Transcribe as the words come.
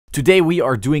Today we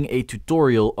are doing a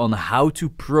tutorial on how to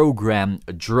program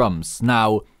drums.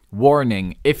 Now,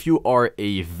 warning, if you are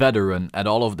a veteran at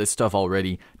all of this stuff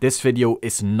already, this video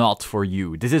is not for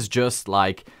you. This is just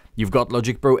like you've got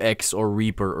Logic Pro X or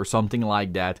Reaper or something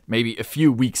like that, maybe a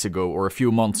few weeks ago or a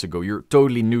few months ago. You're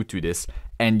totally new to this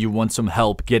and you want some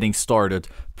help getting started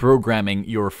programming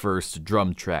your first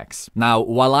drum tracks. Now,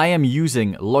 while I am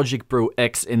using Logic Pro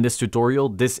X in this tutorial,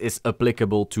 this is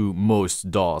applicable to most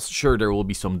DAWs. Sure, there will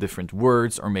be some different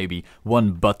words or maybe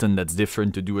one button that's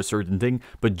different to do a certain thing,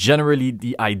 but generally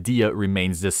the idea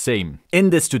remains the same. In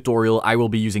this tutorial, I will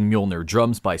be using Mjolnir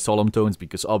drums by Solemn Tones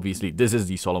because obviously this is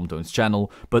the Solemn Tones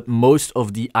channel, but most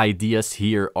of the ideas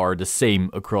here are the same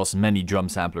across many drum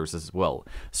samplers as well.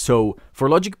 So for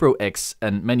Logic Pro X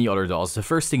and many other DAWs, the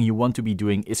first thing you want to be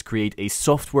doing is create a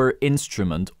software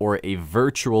instrument or a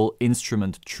virtual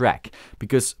instrument track,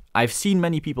 because I've seen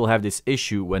many people have this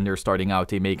issue when they're starting out.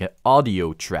 They make an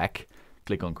audio track,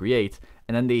 click on create,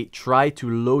 and then they try to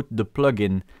load the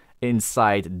plugin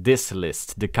inside this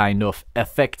list, the kind of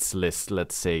effects list,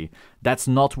 let's say. That's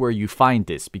not where you find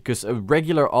this, because a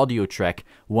regular audio track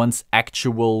wants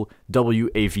actual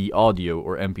WAV audio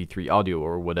or MP3 audio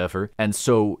or whatever, and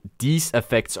so these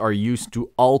effects are used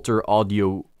to alter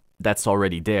audio that's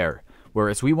already there,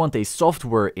 whereas we want a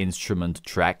software instrument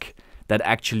track that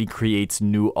actually creates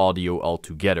new audio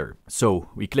altogether. So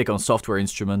we click on software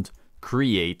instrument,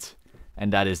 create,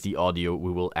 and that is the audio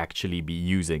we will actually be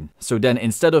using. So then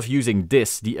instead of using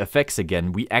this, the effects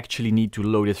again, we actually need to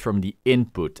load it from the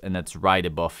input, and that's right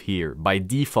above here. By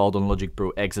default on Logic Pro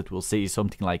X it will say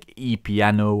something like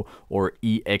ePiano or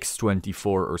EX24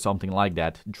 or something like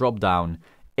that. Drop down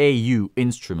AU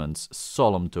Instruments,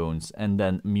 Solemn Tones, and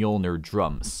then Mjolnir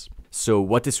drums. So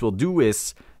what this will do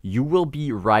is you will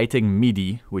be writing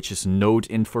MIDI, which is note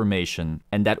information,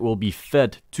 and that will be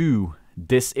fed to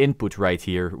this input right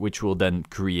here, which will then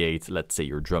create, let's say,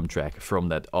 your drum track from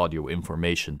that audio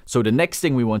information. So the next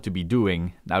thing we want to be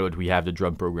doing, now that we have the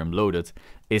drum program loaded,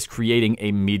 is creating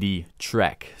a MIDI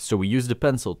track. So we use the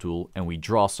pencil tool and we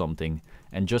draw something,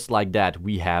 and just like that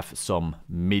we have some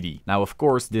MIDI. Now of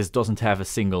course this doesn't have a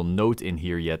single note in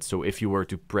here yet, so if you were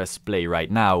to press play right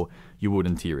now you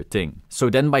wouldn't hear a thing. So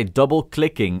then by double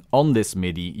clicking on this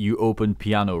MIDI you open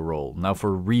piano roll. Now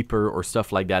for Reaper or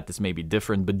stuff like that this may be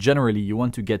different, but generally you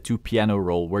want to get to piano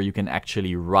roll where you can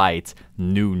actually write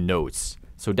new notes.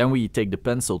 So then we take the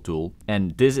pencil tool,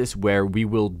 and this is where we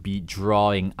will be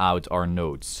drawing out our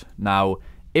notes. Now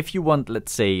if you want,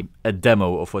 let's say, a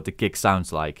demo of what the kick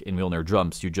sounds like in Mjolnir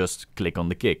drums, you just click on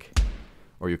the kick,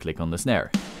 or you click on the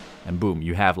snare, and boom,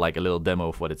 you have like a little demo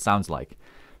of what it sounds like.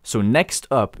 So next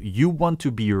up, you want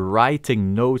to be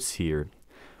writing notes here,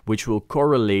 which will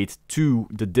correlate to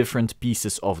the different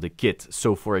pieces of the kit.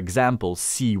 So for example,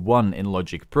 C1 in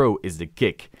Logic Pro is the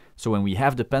kick. So when we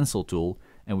have the pencil tool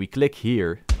and we click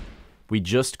here, we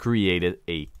just created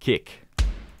a kick.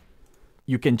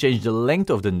 You can change the length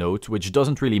of the note, which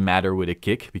doesn't really matter with a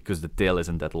kick because the tail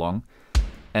isn't that long.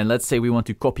 And let's say we want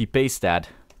to copy paste that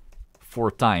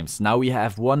 4 times. Now we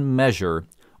have one measure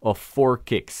of 4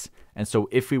 kicks. And so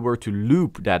if we were to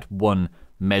loop that one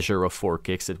measure of 4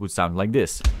 kicks, it would sound like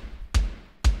this.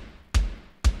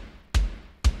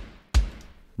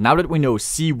 Now that we know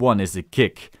C1 is the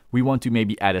kick, we want to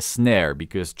maybe add a snare,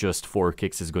 because just 4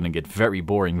 kicks is going to get very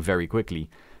boring very quickly.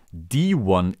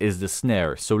 D1 is the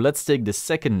snare, so let's take the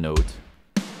second note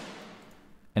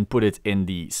and put it in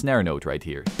the snare note right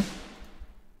here.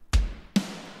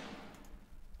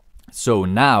 So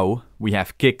now we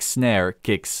have kick, snare,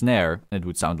 and it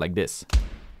would sound like this.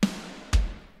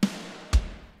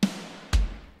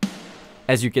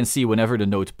 As you can see, whenever the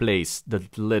note plays, the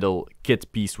little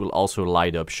kit piece will also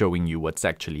light up, showing you what's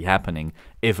actually happening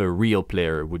if a real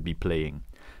player would be playing.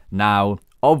 Now,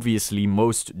 obviously,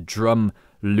 most drum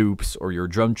loops or your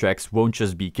drum tracks won't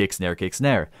just be kick,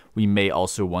 snare. We may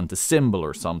also want a cymbal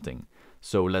or something.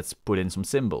 So let's put in some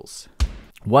cymbals.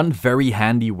 One very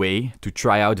handy way to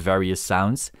try out various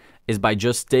sounds is by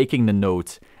just taking the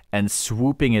note and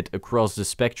swooping it across the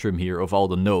spectrum here of all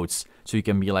the notes. So you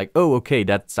can be like, oh, okay,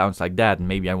 that sounds like that. And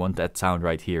maybe I want that sound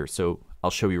right here. So I'll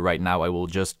show you right now. I will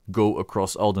just go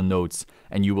across all the notes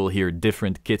and you will hear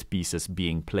different kit pieces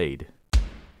being played.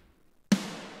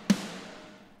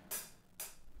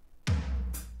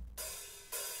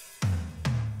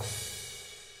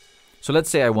 So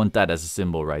let's say I want that as a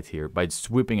cymbal right here. By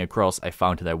swooping across, I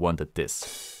found that I wanted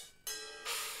this.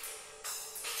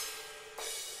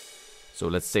 So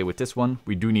let's say with this one,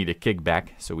 we do need a kick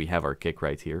back. So we have our kick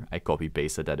right here. I copy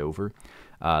pasted that over.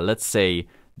 Let's say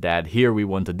that here we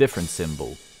want a different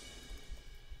cymbal.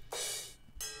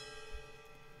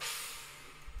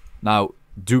 Now,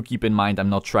 Do keep in mind, I'm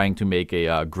not trying to make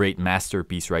a great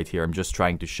masterpiece right here. I'm just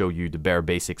trying to show you the bare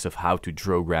basics of how to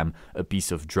program a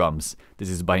piece of drums. This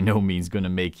is by no means going to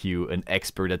make you an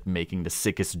expert at making the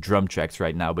sickest drum tracks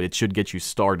right now, but it should get you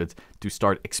started to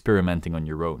start experimenting on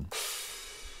your own.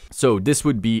 So this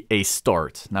would be a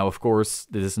start. Now, of course,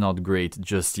 this is not great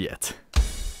just yet.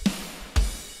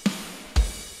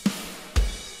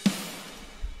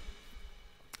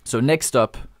 So next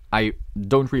up, I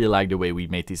don't really like the way we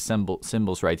made these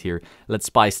cymbals right here. Let's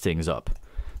spice things up.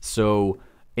 So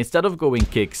instead of going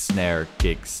kick, snare,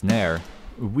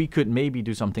 we could maybe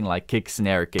do something like kick,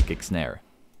 snare, kick, kick, snare.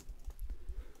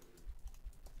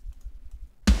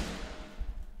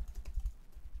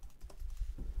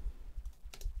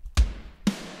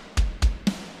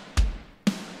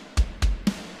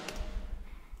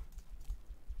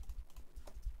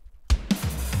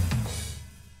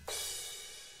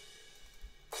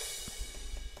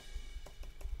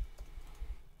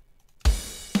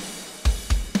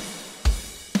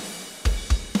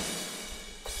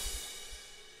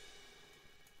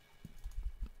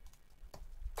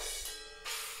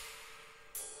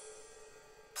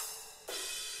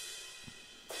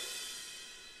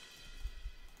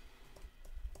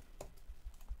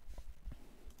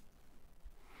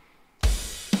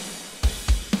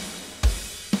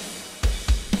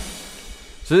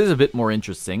 So this is a bit more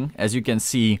interesting. As you can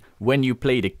see, when you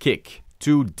play the kick,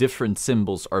 two different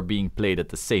cymbals are being played at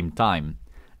the same time.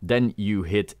 Then you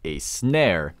hit a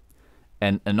snare,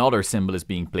 and another cymbal is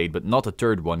being played, but not a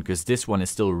third one, because this one is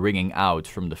still ringing out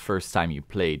from the first time you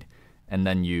played. And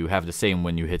then you have the same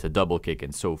when you hit a double kick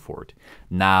and so forth.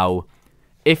 Now,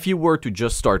 if you were to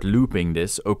just start looping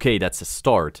this, okay, that's a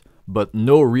start. But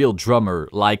no real drummer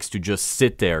likes to just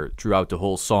sit there throughout the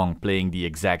whole song playing the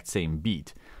exact same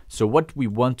beat. So what we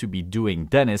want to be doing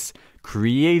then is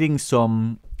creating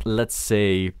some, let's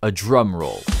say, a drum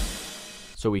roll.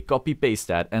 So we copy paste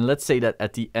that, and let's say that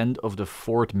at the end of the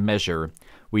fourth measure,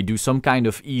 we do some kind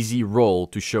of easy roll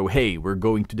to show, hey, we're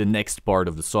going to the next part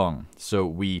of the song. So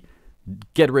we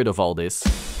get rid of all this,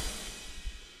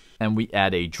 and we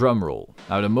add a drum roll.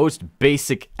 Now the most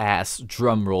basic ass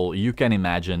drum roll you can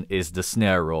imagine is the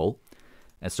snare roll.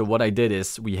 And so what I did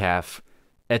is we have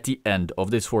at the end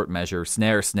of this fourth measure,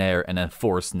 snare, snare, and then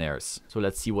 4 snares. So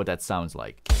let's see what that sounds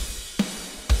like.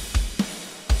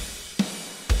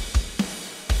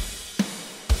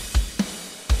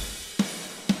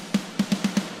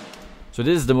 So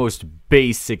this is the most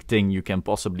basic thing you can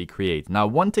possibly create. Now,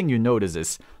 one thing you notice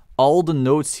is all the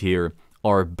notes here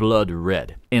are blood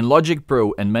red. In Logic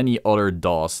Pro and many other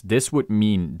DAWs, this would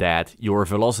mean that your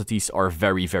velocities are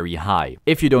very, very high.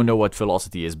 If you don't know what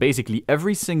velocity is, basically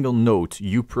every single note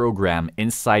you program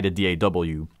inside a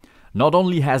DAW not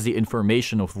only has the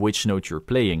information of which note you're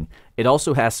playing, it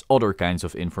also has other kinds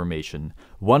of information.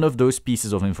 One of those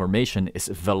pieces of information is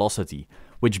velocity,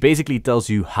 which basically tells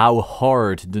you how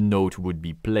hard the note would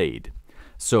be played.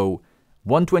 So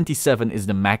 127 is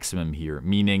the maximum here,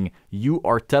 meaning you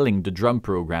are telling the drum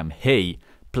program, hey,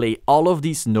 play all of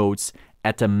these notes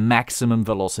at the maximum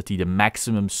velocity, the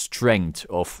maximum strength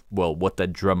of, well, what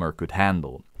that drummer could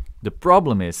handle. The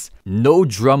problem is, no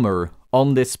drummer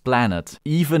on this planet,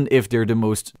 even if they're the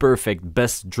most perfect,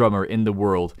 best drummer in the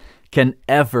world, can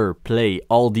ever play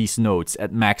all these notes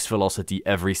at max velocity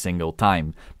every single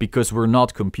time, because we're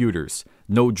not computers.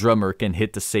 No drummer can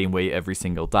hit the same way every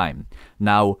single time.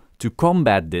 Now, to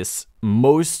combat this,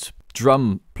 most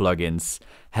drum plugins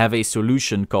have a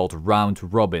solution called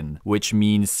round robin, which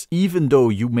means even though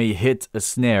you may hit a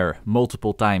snare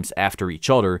multiple times after each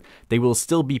other, they will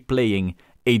still be playing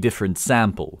a different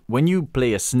sample. When you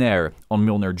play a snare on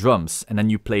Milner drums and then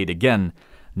you play it again,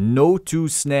 no two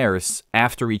snares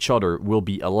after each other will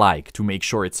be alike to make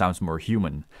sure it sounds more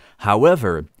human.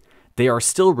 However, they are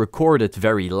still recorded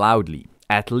very loudly,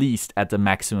 at least at the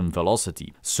maximum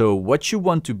velocity. So what you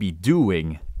want to be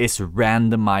doing is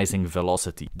randomizing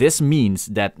velocity. This means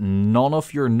that none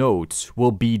of your notes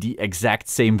will be the exact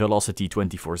same velocity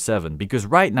 24/7, because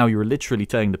right now you're literally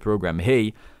telling the program,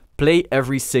 hey, play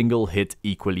every single hit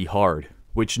equally hard,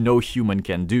 which no human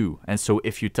can do. And so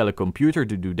if you tell a computer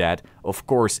to do that, of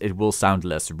course it will sound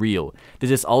less real. This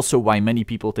is also why many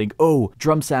people think, oh,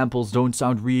 drum samples don't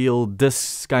sound real,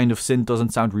 this kind of synth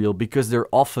doesn't sound real, because they're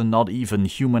often not even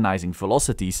humanizing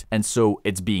velocities, and so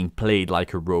it's being played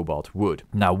like a robot would.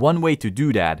 Now, one way to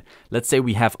do that, let's say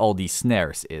we have all these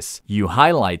snares, is you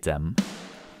highlight them,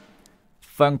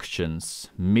 functions,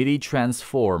 MIDI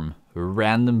transform,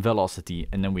 random velocity,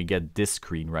 and then we get this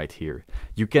screen right here.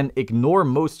 You can ignore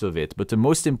most of it, but the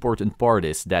most important part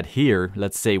is that here,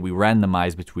 let's say we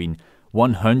randomize between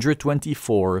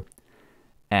 124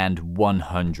 and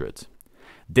 100.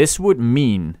 This would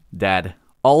mean that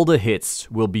all the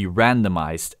hits will be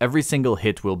randomized. Every single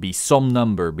hit will be some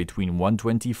number between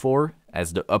 124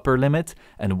 as the upper limit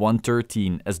and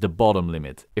 113 as the bottom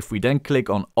limit. If we then click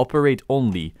on Operate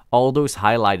Only, all those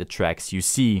highlighted tracks you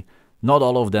see, not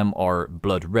all of them are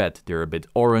blood red. They're a bit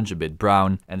orange, a bit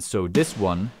brown. And so this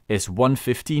one is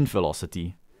 115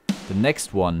 velocity. The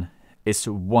next one is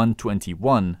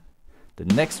 121. The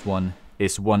next one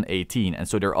is 118, and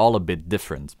so they're all a bit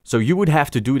different. So you would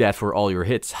have to do that for all your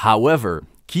hits. However,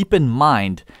 keep in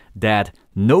mind that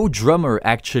no drummer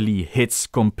actually hits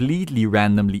completely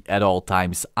randomly at all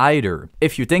times either.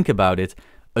 If you think about it,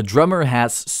 a drummer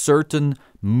has certain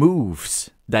moves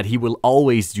that he will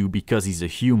always do because he's a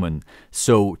human.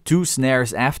 So 2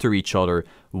 snares after each other,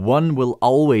 one will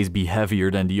always be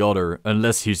heavier than the other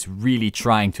unless he's really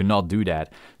trying to not do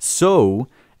that. So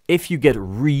if you get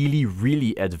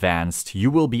really advanced, you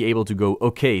will be able to go,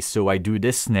 okay, so I do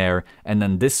this snare and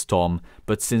then this tom,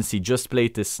 but since he just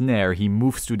played this snare, he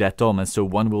moves to that tom, and so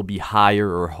one will be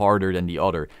higher or harder than the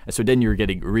other. And so then you're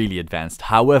getting really advanced.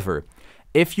 However,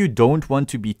 if you don't want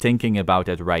to be thinking about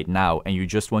it right now and you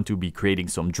just want to be creating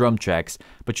some drum tracks,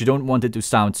 but you don't want it to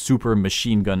sound super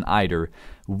machine gun either,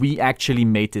 we actually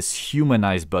made this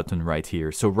humanize button right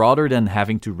here. So rather than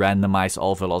having to randomize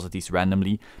all velocities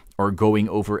randomly or going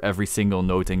over every single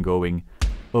note and going,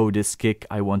 oh, this kick,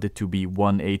 I want it to be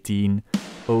 118.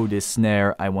 Oh, this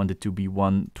snare, I want it to be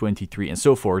 123 and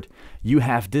so forth. You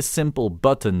have this simple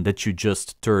button that you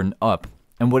just turn up.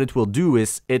 And what it will do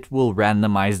is it will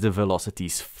randomize the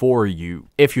velocities for you.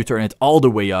 If you turn it all the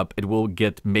way up, it will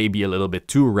get maybe a little bit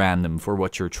too random for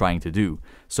what you're trying to do.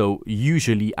 So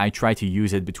usually I try to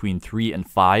use it between 3 and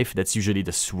 5. That's usually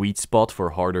the sweet spot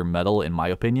for harder metal in my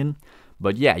opinion.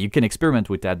 But yeah, you can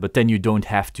experiment with that, but then you don't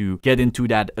have to get into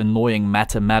that annoying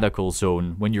mathematical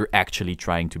zone when you're actually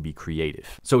trying to be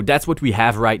creative. So that's what we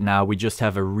have right now. We just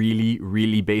have a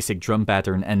really basic drum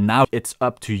pattern, and now it's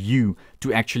up to you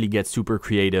to actually get super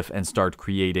creative and start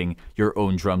creating your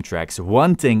own drum tracks.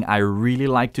 One thing I really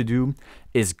like to do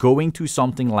is going to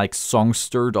something like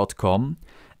songster.com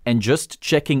and just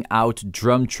checking out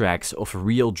drum tracks of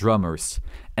real drummers.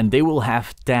 And they will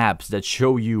have tabs that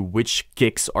show you which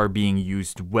kicks are being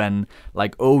used when.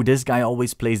 Like, oh, this guy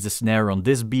always plays the snare on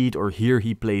this beat, or here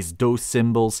he plays those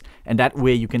cymbals. And that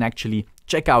way you can actually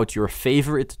check out your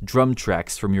favorite drum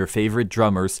tracks from your favorite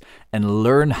drummers and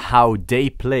learn how they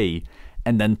play,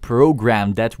 and then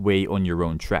program that way on your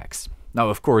own tracks. Now,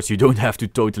 of course, you don't have to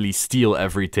totally steal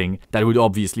everything. That would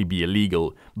obviously be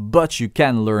illegal, but you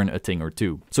can learn a thing or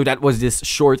two. So that was this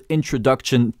short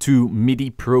introduction to MIDI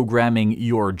programming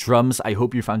your drums. I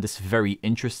hope you found this very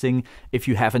interesting. If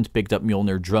you haven't picked up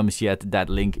Mjolnir drums yet, that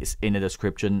link is in the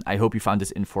description. I hope you found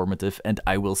this informative, and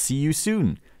I will see you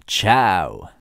soon. Ciao!